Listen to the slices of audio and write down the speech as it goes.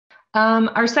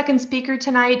Our second speaker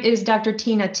tonight is Dr.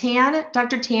 Tina Tan.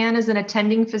 Dr. Tan is an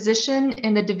attending physician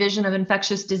in the Division of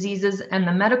Infectious Diseases and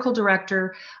the medical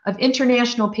director of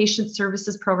International Patient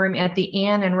Services Program at the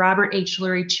Ann and Robert H.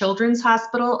 Lurie Children's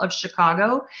Hospital of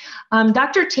Chicago.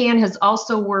 Dr. Tan has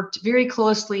also worked very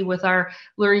closely with our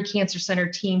Lurie Cancer Center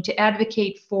team to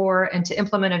advocate for and to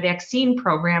implement a vaccine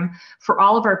program for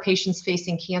all of our patients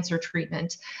facing cancer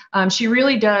treatment. She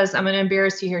really does, I'm going to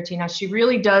embarrass you here, Tina, she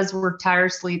really does work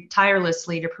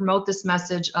tirelessly to promote this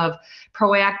message of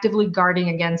proactively guarding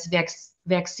against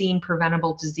vaccine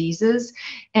preventable diseases.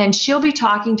 And she'll be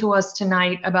talking to us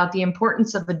tonight about the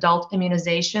importance of adult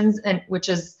immunizations, and which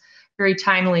is very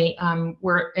timely.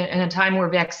 We're in a time where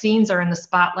vaccines are in the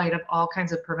spotlight of all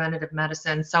kinds of preventative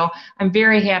medicine. So I'm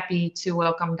very happy to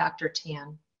welcome Dr.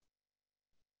 Tan.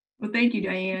 Well, thank you,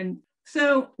 Diane.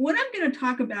 So what I'm going to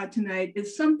talk about tonight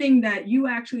is something that you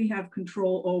actually have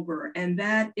control over, and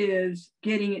that is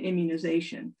getting an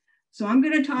immunization. So I'm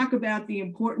going to talk about the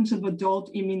importance of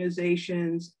adult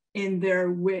immunizations in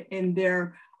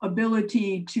their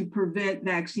ability to prevent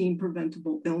vaccine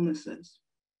preventable illnesses.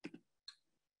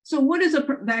 So what is a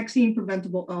vaccine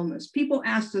preventable illness? People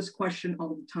ask this question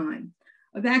all the time.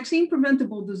 A vaccine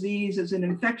preventable disease is an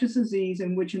infectious disease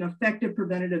in which an effective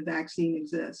preventative vaccine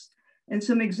exists. And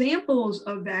some examples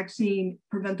of vaccine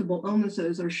preventable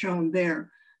illnesses are shown there.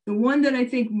 The one that I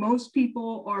think most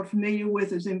people are familiar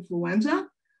with is influenza.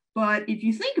 But if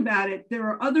you think about it, there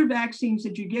are other vaccines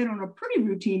that you get on a pretty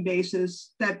routine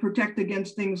basis that protect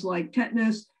against things like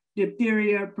tetanus,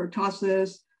 diphtheria,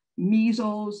 pertussis,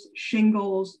 measles,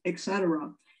 shingles, etc.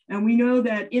 And we know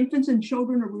that infants and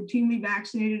children are routinely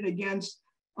vaccinated against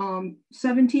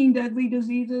 17 deadly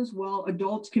diseases, while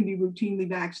adults can be routinely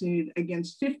vaccinated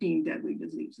against 15 deadly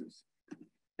diseases.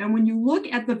 And when you look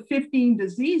at the 15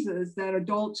 diseases that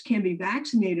adults can be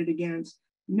vaccinated against,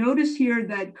 notice here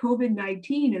that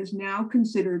COVID-19 is now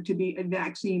considered to be a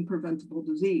vaccine preventable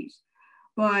disease.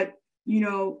 But,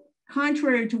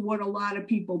 contrary to what a lot of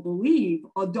people believe,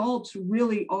 adults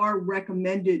really are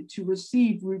recommended to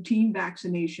receive routine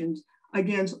vaccinations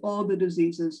against all the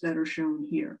diseases that are shown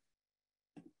here.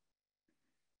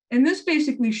 And this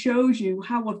basically shows you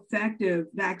how effective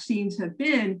vaccines have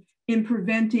been in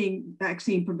preventing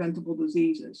vaccine preventable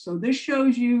diseases. So this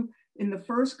shows you in the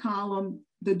first column,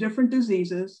 the different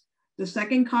diseases. The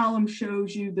second column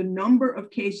shows you the number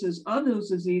of cases of those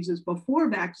diseases before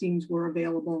vaccines were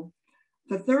available.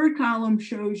 The third column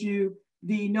shows you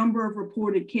the number of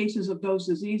reported cases of those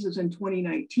diseases in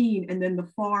 2019. And then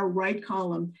the far right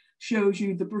column shows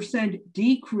you the percent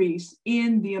decrease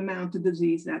in the amount of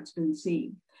disease that's been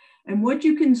seen. And what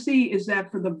you can see is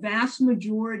that for the vast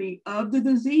majority of the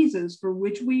diseases for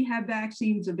which we have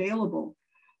vaccines available,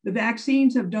 the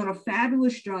vaccines have done a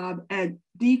fabulous job at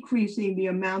decreasing the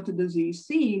amount of disease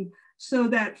seen, so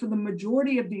that for the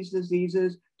majority of these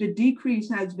diseases, the decrease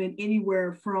has been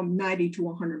anywhere from 90 to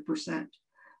 100%.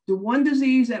 The one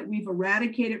disease that we've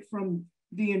eradicated from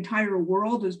the entire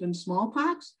world has been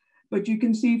smallpox, but you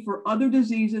can see for other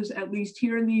diseases, at least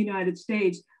here in the United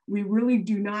States, we really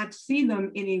do not see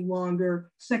them any longer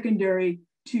secondary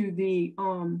to the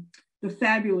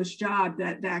fabulous job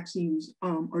that vaccines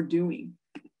are doing.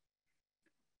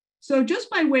 So just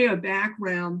by way of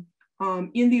background,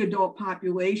 in the adult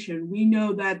population, we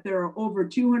know that there are over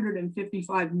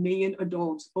 255 million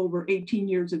adults over 18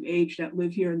 years of age that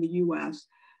live here in the US.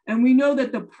 And we know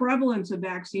that the prevalence of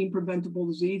vaccine preventable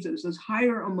diseases is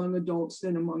higher among adults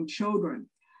than among children.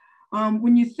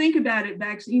 When you think about it,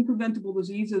 vaccine preventable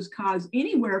diseases cause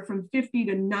anywhere from 50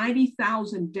 to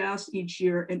 90,000 deaths each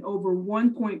year and over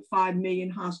 1.5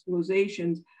 million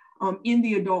hospitalizations in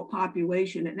the adult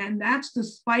population. And that's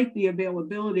despite the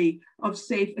availability of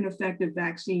safe and effective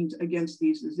vaccines against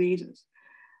these diseases.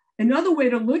 Another way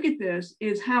to look at this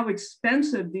is how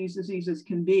expensive these diseases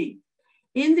can be.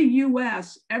 In the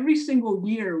US, every single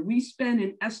year, we spend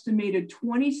an estimated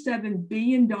 $27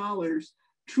 billion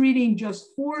treating just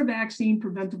 4 vaccine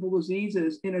preventable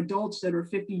diseases in adults that are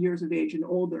 50 years of age and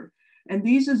older. And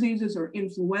these diseases are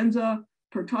influenza,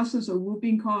 pertussis or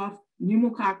whooping cough,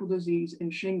 pneumococcal disease,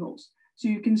 and shingles. So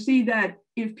you can see that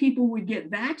if people would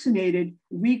get vaccinated,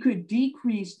 we could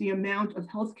decrease the amount of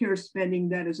healthcare spending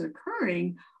that is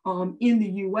occurring in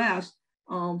the US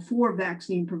for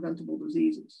vaccine preventable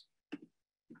diseases.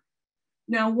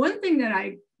 Now, one thing that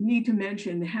I need to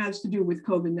mention has to do with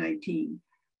COVID-19.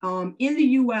 In the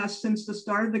US, since the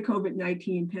start of the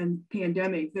COVID-19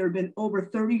 pandemic, there have been over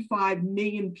 35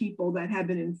 million people that have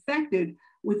been infected,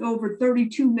 with over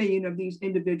 32 million of these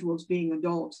individuals being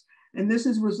adults. And this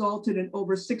has resulted in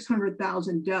over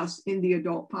 600,000 deaths in the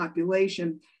adult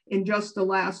population in just the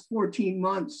last 14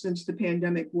 months since the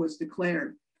pandemic was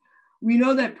declared. We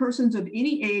know that persons of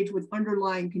any age with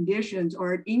underlying conditions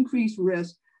are at increased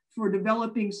risk for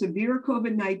developing severe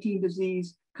COVID-19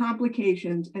 disease,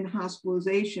 complications, and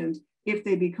hospitalizations if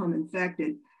they become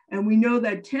infected. And we know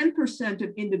that 10%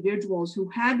 of individuals who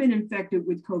have been infected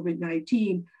with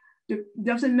COVID-19,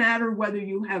 doesn't matter whether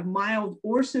you have mild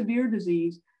or severe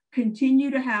disease, continue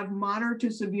to have moderate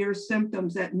to severe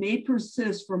symptoms that may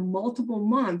persist for multiple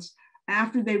months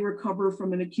after they recover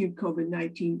from an acute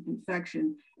COVID-19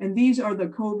 infection. And these are the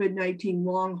COVID-19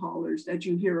 long haulers that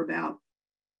you hear about.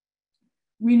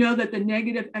 We know that the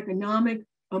negative economic,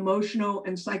 emotional,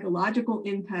 and psychological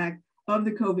impact of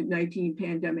the COVID-19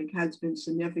 pandemic has been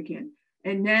significant.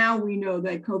 And now we know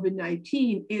that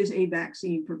COVID-19 is a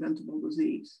vaccine preventable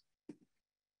disease.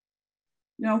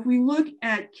 Now, if we look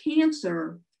at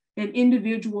cancer and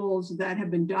individuals that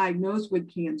have been diagnosed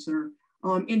with cancer,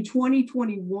 in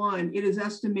 2021, it is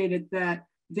estimated that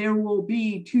there will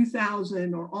be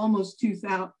 2,000 or almost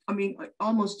 2,000,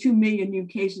 almost 2 million new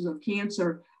cases of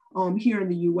cancer here in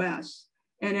the US.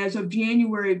 And as of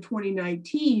January of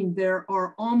 2019, there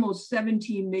are almost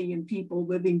 17 million people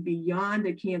living beyond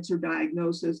a cancer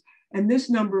diagnosis. And this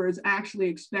number is actually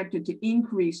expected to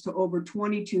increase to over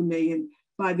 22 million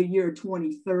by the year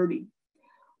 2030.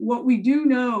 What we do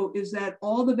know is that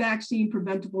all the vaccine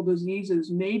preventable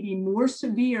diseases may be more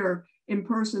severe in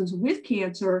persons with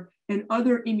cancer and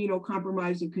other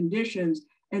immunocompromising conditions,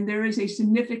 and there is a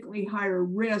significantly higher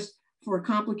risk for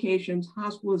complications,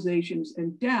 hospitalizations,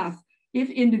 and death if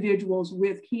individuals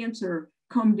with cancer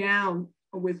come down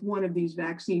with one of these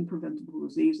vaccine preventable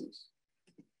diseases.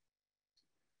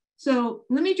 So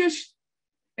let me just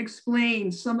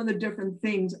explain some of the different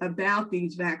things about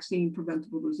these vaccine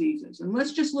preventable diseases. And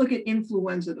let's just look at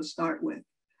influenza to start with.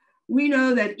 We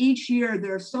know that each year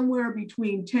there are somewhere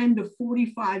between 10 to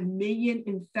 45 million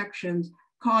infections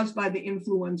caused by the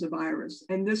influenza virus.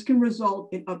 And this can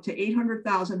result in up to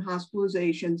 800,000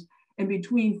 hospitalizations and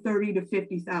between 30 to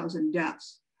 50,000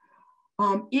 deaths.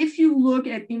 If you look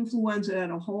at influenza as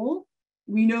a whole,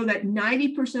 we know that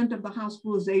 90% of the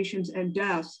hospitalizations and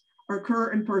deaths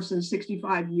occur in persons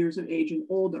 65 years of age and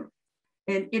older.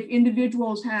 And if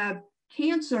individuals have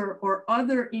cancer or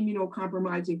other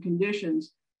immunocompromising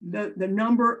conditions, the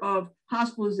number of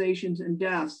hospitalizations and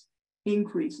deaths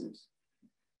increases.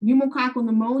 Pneumococcal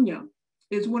pneumonia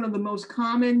is one of the most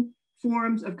common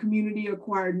forms of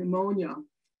community-acquired pneumonia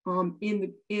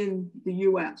in the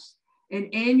US.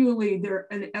 And annually, there are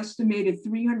an estimated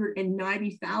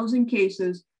 390,000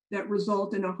 cases that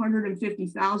result in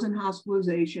 150,000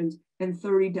 hospitalizations and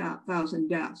 30,000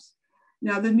 deaths.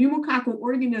 Now, the pneumococcal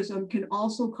organism can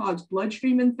also cause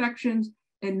bloodstream infections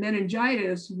and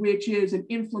meningitis, which is an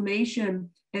inflammation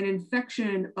and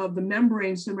infection of the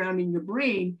membrane surrounding your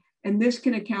brain, and this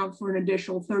can account for an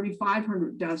additional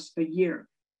 3,500 deaths a year.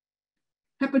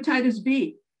 Hepatitis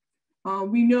B.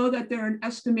 We know that there are an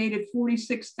estimated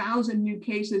 46,000 new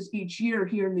cases each year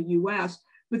here in the US,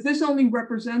 but this only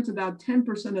represents about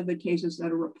 10% of the cases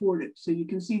that are reported. So you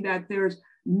can see that there's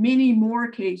many more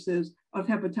cases of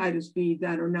hepatitis B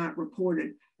that are not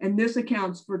reported. And this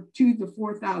accounts for 2,000 to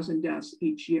 4,000 deaths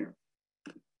each year.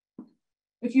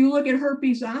 If you look at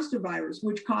herpes zoster virus,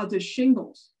 which causes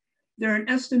shingles, there are an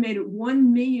estimated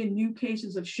 1 million new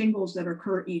cases of shingles that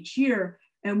occur each year.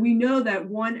 And we know that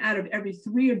 1 out of every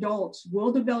 3 adults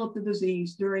will develop the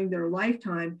disease during their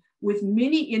lifetime, with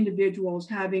many individuals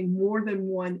having more than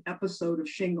 1 episode of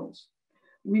shingles.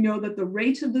 We know that the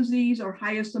rates of disease are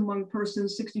highest among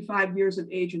persons 65 years of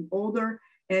age and older,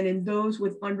 and in those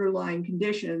with underlying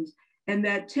conditions, and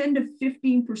that 10 to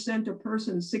 15% of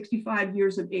persons 65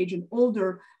 years of age and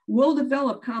older will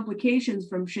develop complications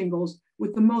from shingles,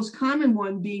 with the most common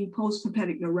one being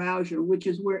post-herpetic neuralgia, which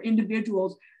is where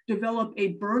individuals develop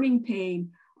a burning pain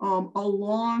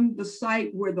along the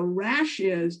site where the rash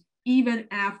is, even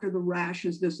after the rash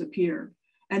has disappeared.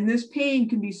 And this pain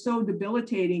can be so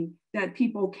debilitating that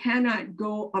people cannot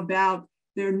go about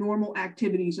their normal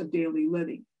activities of daily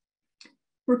living.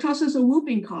 Pertussis or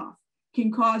whooping cough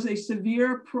can cause a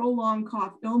severe prolonged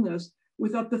cough illness,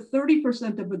 with up to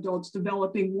 30% of adults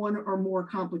developing 1 or more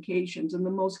complications. And the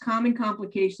most common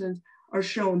complications are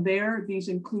shown there. These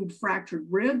include fractured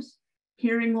ribs,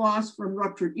 hearing loss from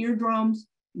ruptured eardrums,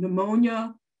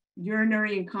 pneumonia,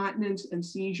 urinary incontinence, and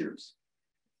seizures.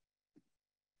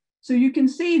 So you can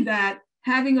see that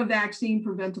having a vaccine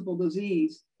preventable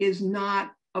disease is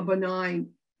not a benign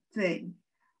thing.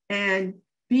 And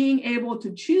being able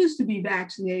to choose to be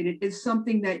vaccinated is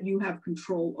something that you have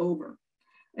control over.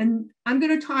 And I'm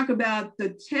going to talk about the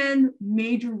 10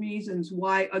 major reasons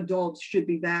why adults should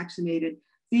be vaccinated.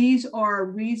 These are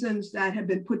reasons that have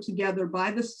been put together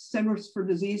by the Centers for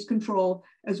Disease Control,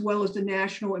 as well as the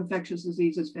National Infectious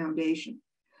Diseases Foundation.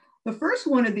 The first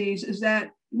one of these is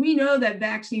that we know that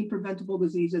vaccine preventable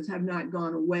diseases have not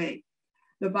gone away.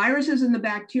 The viruses and the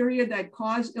bacteria that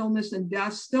cause illness and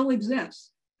death still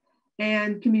exist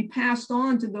and can be passed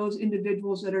on to those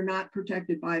individuals that are not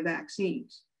protected by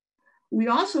vaccines. We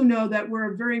also know that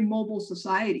we're a very mobile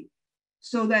society,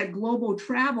 so that global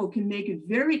travel can make it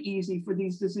very easy for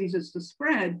these diseases to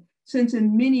spread, since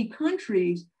in many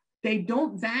countries, they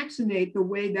don't vaccinate the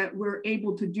way that we're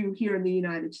able to do here in the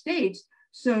United States.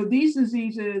 So these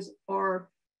diseases are,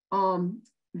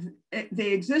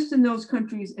 they exist in those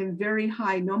countries in very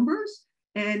high numbers.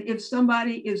 And if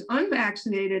somebody is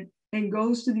unvaccinated and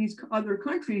goes to these other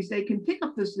countries, they can pick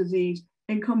up this disease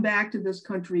and come back to this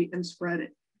country and spread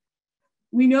it.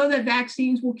 We know that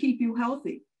vaccines will keep you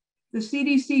healthy. The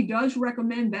CDC does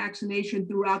recommend vaccination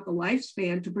throughout the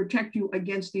lifespan to protect you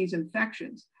against these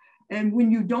infections. And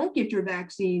when you don't get your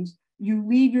vaccines, you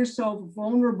leave yourself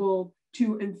vulnerable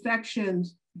to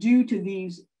infections due to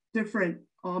these different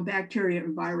bacteria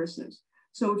and viruses.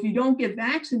 So if you don't get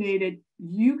vaccinated,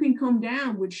 you can come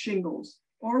down with shingles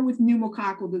or with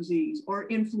pneumococcal disease or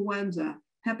influenza,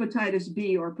 hepatitis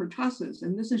B, or pertussis.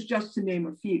 And this is just to name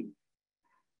a few.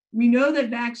 We know that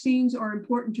vaccines are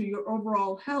important to your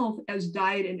overall health as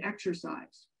diet and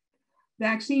exercise.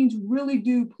 Vaccines really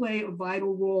do play a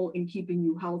vital role in keeping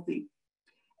you healthy.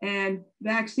 And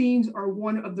vaccines are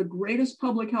one of the greatest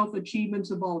public health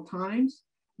achievements of all times.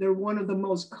 They're one of the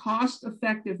most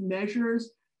cost-effective measures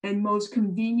and most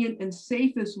convenient and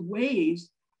safest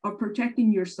ways of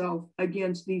protecting yourself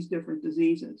against these different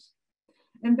diseases.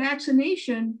 And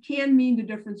vaccination can mean the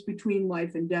difference between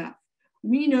life and death.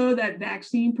 We know that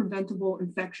vaccine preventable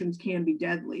infections can be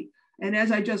deadly. And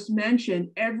as I just mentioned,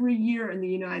 every year in the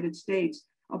United States,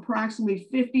 approximately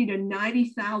 50 to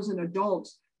 90,000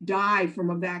 adults die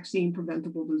from a vaccine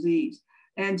preventable disease.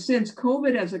 And since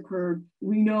COVID has occurred,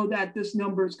 we know that this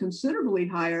number is considerably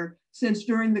higher, since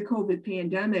during the COVID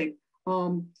pandemic,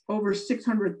 over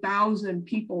 600,000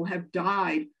 people have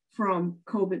died from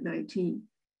COVID-19.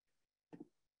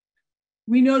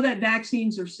 We know that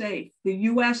vaccines are safe. The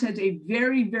US has a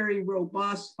very, very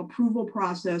robust approval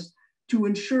process to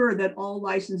ensure that all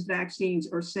licensed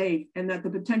vaccines are safe and that the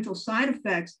potential side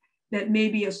effects that may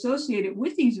be associated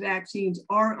with these vaccines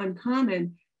are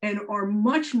uncommon and are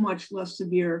much, much less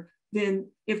severe than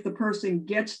if the person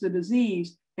gets the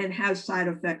disease and has side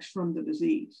effects from the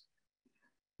disease.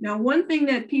 Now, one thing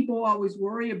that people always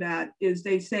worry about is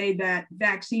they say that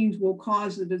vaccines will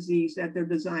cause the disease that they're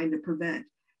designed to prevent.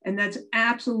 And that's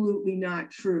absolutely not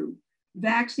true.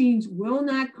 Vaccines will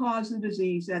not cause the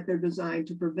disease that they're designed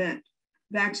to prevent.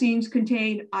 Vaccines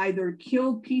contain either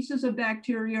killed pieces of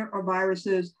bacteria or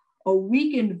viruses, or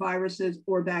weakened viruses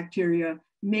or bacteria,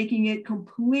 making it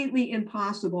completely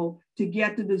impossible to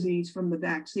get the disease from the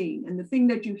vaccine. And the thing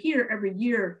that you hear every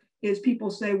year is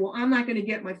people say, well, I'm not going to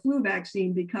get my flu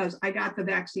vaccine because I got the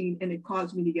vaccine and it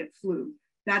caused me to get flu.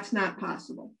 That's not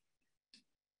possible.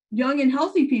 Young and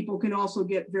healthy people can also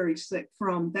get very sick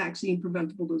from vaccine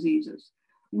preventable diseases.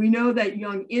 We know that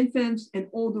young infants and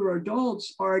older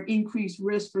adults are at increased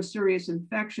risk for serious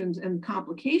infections and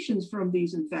complications from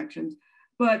these infections,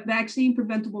 but vaccine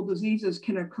preventable diseases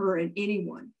can occur in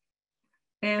anyone.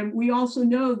 And we also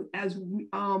know, as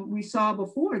we saw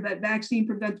before, that vaccine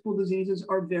preventable diseases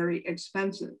are very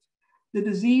expensive. The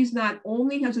disease not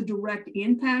only has a direct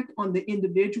impact on the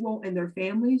individual and their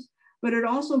families, but it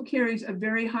also carries a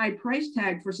very high price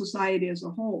tag for society as a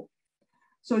whole.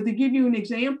 So to give you an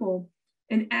example,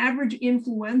 an average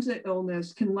influenza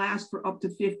illness can last for up to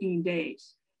 15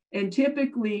 days. And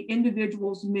typically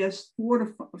individuals miss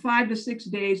 5 to 6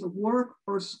 days of work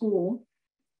or school.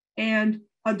 And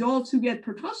adults who get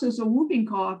pertussis, a whooping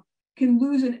cough, can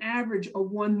lose an average of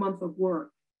 1 month of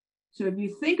work. So if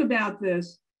you think about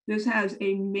this, this has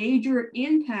a major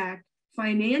impact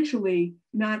financially,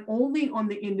 not only on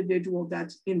the individual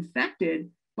that's infected,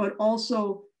 but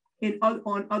also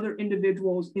on other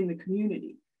individuals in the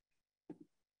community.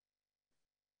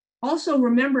 Also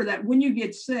remember that when you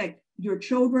get sick, your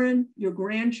children, your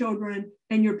grandchildren,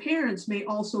 and your parents may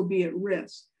also be at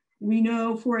risk. We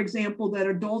know, for example, that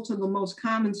adults are the most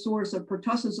common source of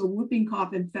pertussis or whooping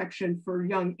cough infection for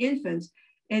young infants.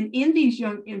 And in these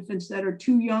young infants that are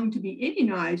too young to be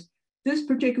immunized, this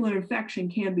particular infection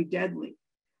can be deadly.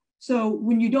 So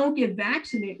when you don't get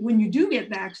vaccinated, when you do get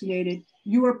vaccinated,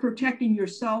 you are protecting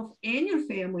yourself and your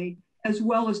family, as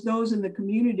well as those in the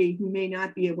community who may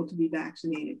not be able to be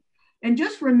vaccinated. And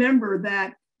just remember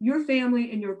that your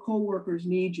family and your coworkers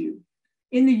need you.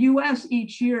 In the US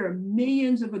each year,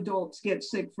 millions of adults get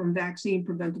sick from vaccine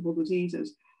preventable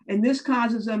diseases. And this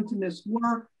causes them to miss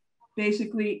work.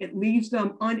 Basically, it leaves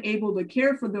them unable to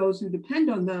care for those who depend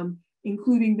on them,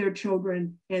 including their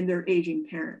children and their aging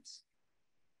parents.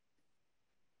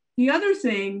 The other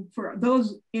thing for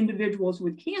those individuals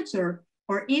with cancer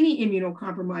or any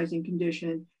immunocompromising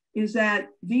condition is that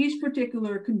these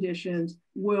particular conditions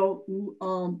will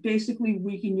basically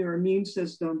weaken your immune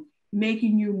system,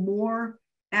 making you more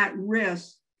at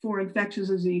risk for infectious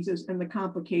diseases and the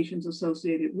complications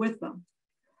associated with them.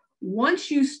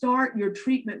 Once you start your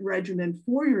treatment regimen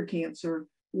for your cancer,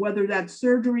 whether that's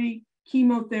surgery,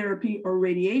 chemotherapy, or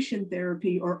radiation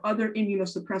therapy, or other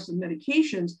immunosuppressive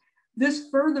medications, this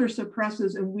further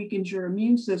suppresses and weakens your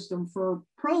immune system for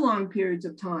prolonged periods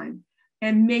of time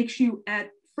and makes you at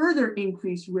further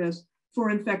increased risk for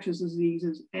infectious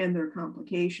diseases and their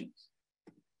complications.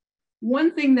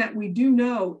 One thing that we do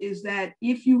know is that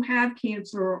if you have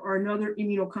cancer or another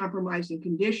immunocompromising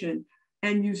condition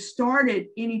and you started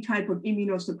any type of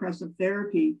immunosuppressive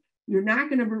therapy, you're not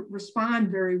going to respond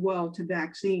very well to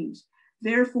vaccines.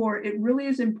 Therefore, it really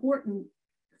is important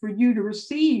for you to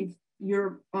receive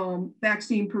your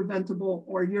vaccine preventable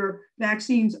or your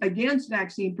vaccines against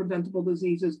vaccine preventable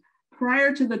diseases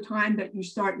prior to the time that you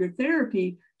start your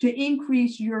therapy to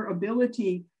increase your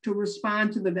ability to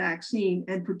respond to the vaccine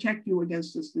and protect you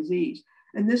against this disease.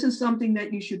 And this is something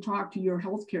that you should talk to your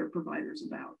healthcare providers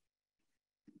about.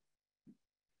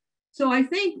 So I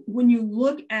think when you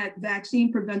look at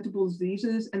vaccine preventable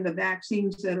diseases and the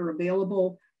vaccines that are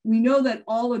available, we know that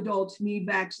all adults need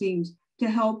vaccines to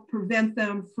help prevent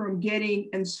them from getting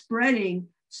and spreading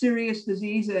serious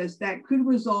diseases that could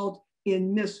result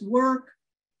in missed work,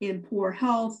 in poor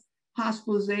health,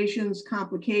 hospitalizations,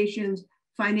 complications,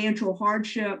 financial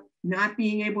hardship, not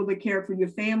being able to care for your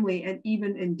family, and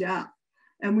even in death.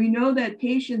 And we know that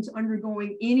patients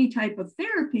undergoing any type of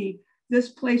therapy, this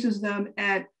places them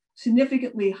at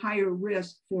significantly higher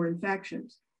risk for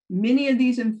infections. Many of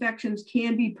these infections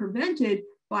can be prevented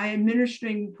by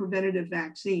administering preventative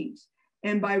vaccines.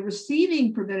 And by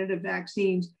receiving preventative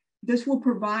vaccines, this will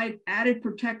provide added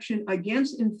protection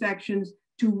against infections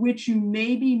to which you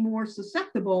may be more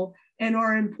susceptible and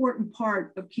are an important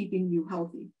part of keeping you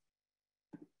healthy.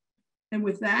 And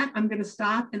with that, I'm going to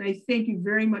stop, and I thank you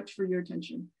very much for your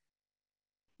attention.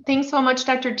 Thanks so much,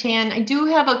 Dr. Tan. I do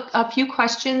have a few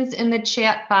questions in the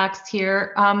chat box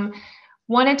here.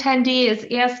 One attendee is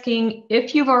asking,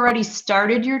 if you've already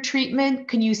started your treatment,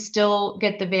 can you still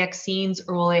get the vaccines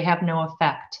or will they have no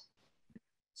effect?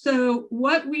 So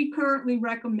what we currently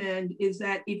recommend is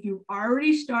that if you've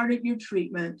already started your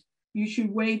treatment, you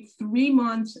should wait 3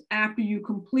 months after you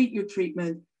complete your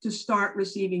treatment to start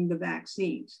receiving the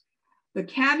vaccines. The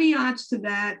caveats to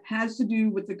that has to do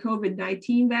with the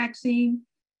COVID-19 vaccine.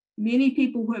 Many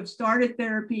people who have started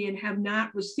therapy and have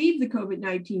not received the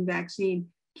COVID-19 vaccine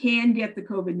can get the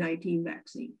COVID-19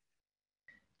 vaccine.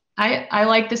 I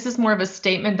like, this is more of a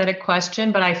statement than a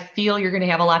question, but I feel you're going to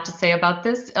have a lot to say about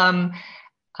this.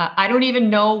 I don't even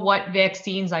know what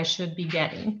vaccines I should be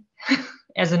getting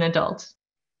as an adult.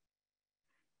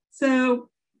 So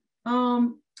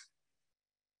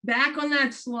back on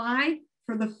that slide,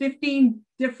 for the 15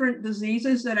 different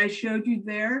diseases that I showed you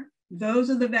there, those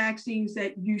are the vaccines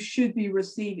that you should be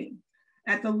receiving.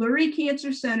 At the Lurie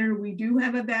Cancer Center, we do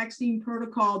have a vaccine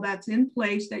protocol that's in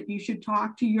place that you should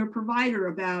talk to your provider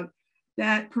about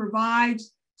that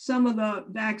provides some of the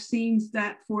vaccines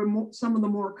that for some of the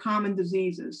more common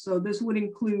diseases. So this would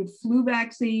include flu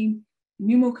vaccine,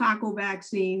 pneumococcal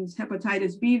vaccines,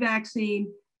 hepatitis B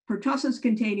vaccine,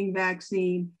 pertussis-containing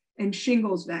vaccine, and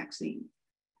shingles vaccine.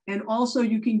 And also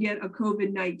you can get a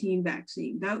COVID-19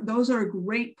 vaccine. Those are a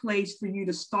great place for you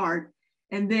to start.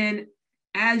 And then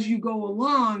as you go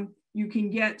along, you can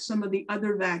get some of the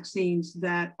other vaccines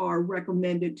that are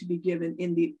recommended to be given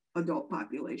in the adult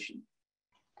population.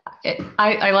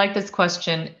 I like this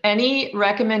question. Any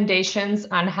recommendations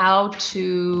on how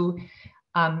to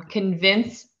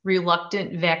convince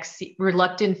reluctant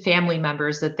family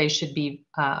members that they should be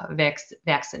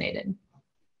vaccinated?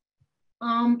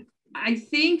 I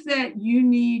think that you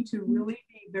need to really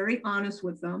be very honest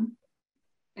with them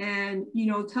and,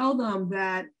 tell them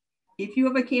that if you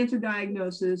have a cancer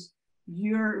diagnosis,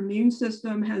 your immune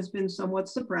system has been somewhat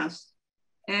suppressed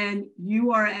and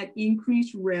you are at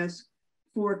increased risk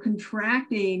for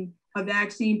contracting a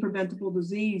vaccine preventable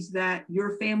disease that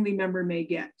your family member may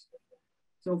get.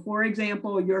 So for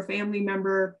example, your family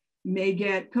member may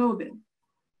get COVID.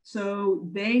 So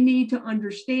they need to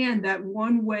understand that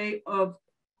one way of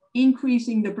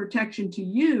increasing the protection to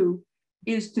you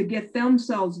is to get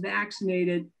themselves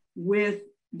vaccinated with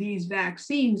these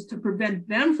vaccines to prevent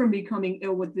them from becoming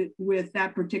ill with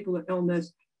that particular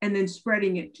illness and then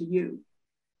spreading it to you.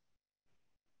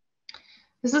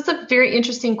 This is a very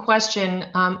interesting question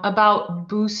about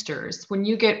boosters. When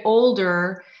you get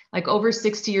older, like over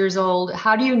 60 years old,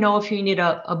 how do you know if you need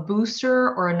a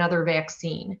booster or another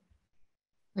vaccine?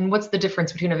 And what's the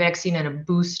difference between a vaccine and a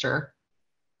booster?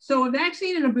 So a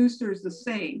vaccine and a booster is the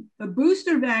same. The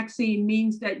booster vaccine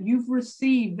means that you've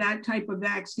received that type of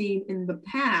vaccine in the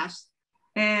past,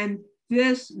 and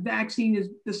this vaccine is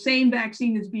the same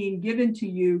vaccine is being given to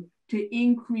you to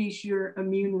increase your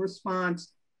immune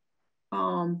response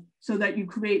so that you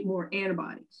create more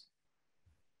antibodies.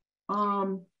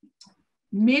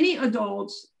 Many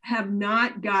adults have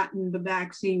not gotten the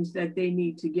vaccines that they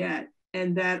need to get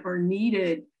and that are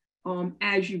needed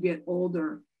as you get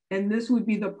older. And this would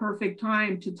be the perfect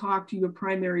time to talk to your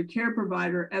primary care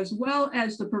provider, as well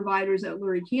as the providers at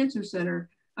Lurie Cancer Center,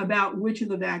 about which of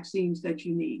the vaccines that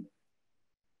you need.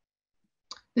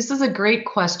 This is a great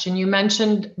question. You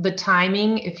mentioned the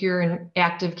timing if you're in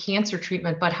active cancer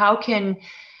treatment, but how can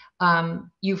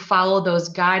you follow those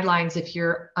guidelines if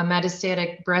you're a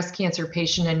metastatic breast cancer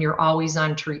patient and you're always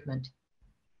on treatment?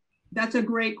 That's a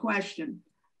great question.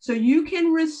 So you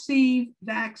can receive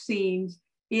vaccines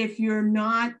if you're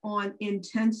not on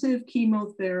intensive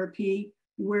chemotherapy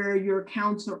where your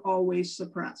counts are always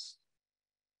suppressed.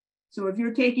 So if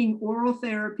you're taking oral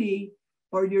therapy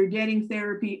or you're getting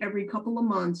therapy every couple of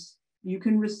months, you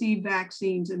can receive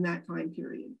vaccines in that time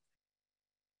period.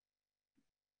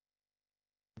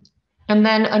 And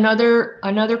then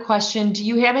another question, do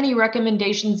you have any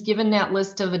recommendations, given that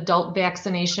list of adult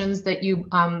vaccinations that you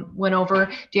went over,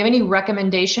 do you have any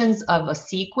recommendations of a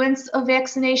sequence of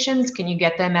vaccinations? Can you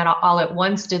get them all at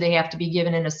once? Do they have to be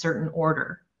given in a certain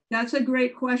order? That's a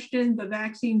great question. The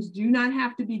vaccines do not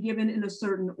have to be given in a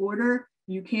certain order.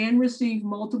 You can receive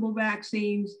multiple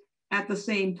vaccines at the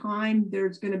same time.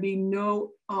 There's going to be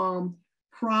no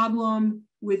problem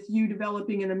with you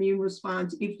developing an immune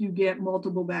response if you get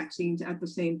multiple vaccines at the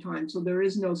same time. So there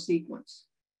is no sequence.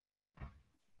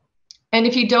 And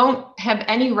if you don't have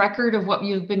any record of what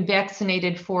you've been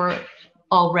vaccinated for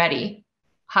already,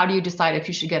 how do you decide if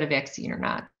you should get a vaccine or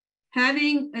not?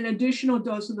 Having an additional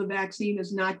dose of the vaccine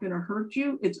is not going to hurt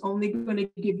you. It's only going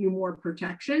to give you more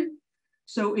protection.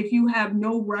 So if you have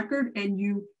no record and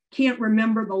you can't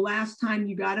remember the last time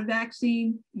you got a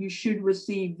vaccine, you should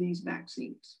receive these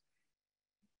vaccines.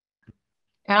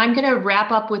 And I'm going to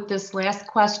wrap up with this last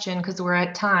question because we're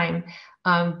at time,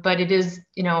 but it is,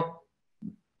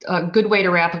 a good way to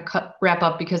wrap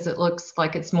up because it looks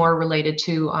like it's more related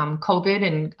to COVID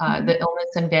and the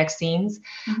illness and vaccines.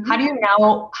 How do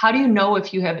you know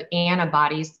if you have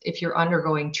antibodies if you're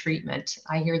undergoing treatment?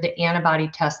 I hear the antibody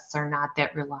tests are not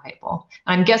that reliable.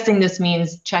 I'm guessing this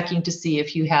means checking to see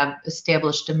if you have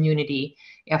established immunity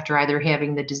after either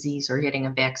having the disease or getting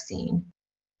a vaccine.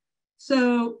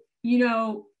 So,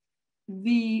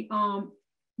 the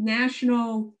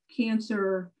National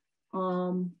Cancer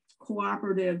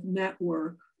Cooperative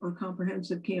Network or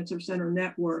Comprehensive Cancer Center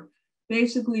Network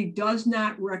basically does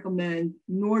not recommend,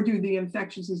 nor do the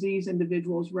infectious disease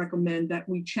individuals recommend, that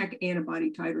we check antibody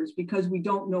titers because we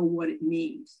don't know what it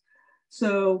means.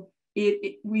 So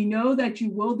we know that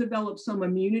you will develop some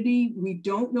immunity. We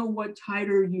don't know what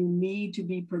titer you need to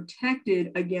be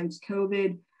protected against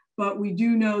COVID, but we do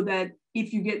know that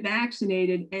if you get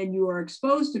vaccinated and you are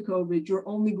exposed to COVID, you're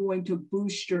only going to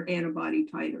boost your antibody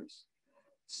titers.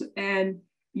 And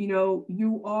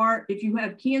if you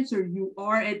have cancer, you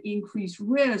are at increased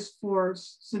risk for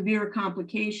severe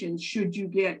complications should you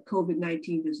get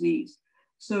COVID-19 disease.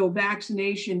 So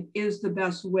vaccination is the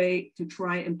best way to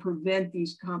try and prevent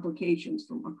these complications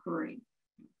from occurring.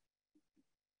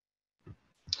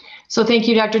 So thank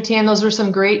you, Dr. Tan. Those were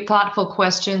some great, thoughtful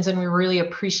questions, and we really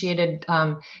appreciated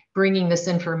bringing this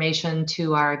information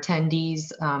to our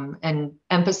attendees and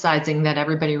emphasizing that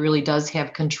everybody really does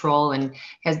have control and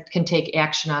can take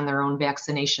action on their own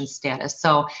vaccination status.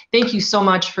 So thank you so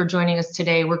much for joining us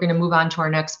today. We're going to move on to our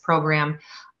next program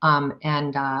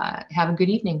and have a good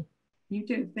evening. You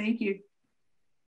too. Thank you.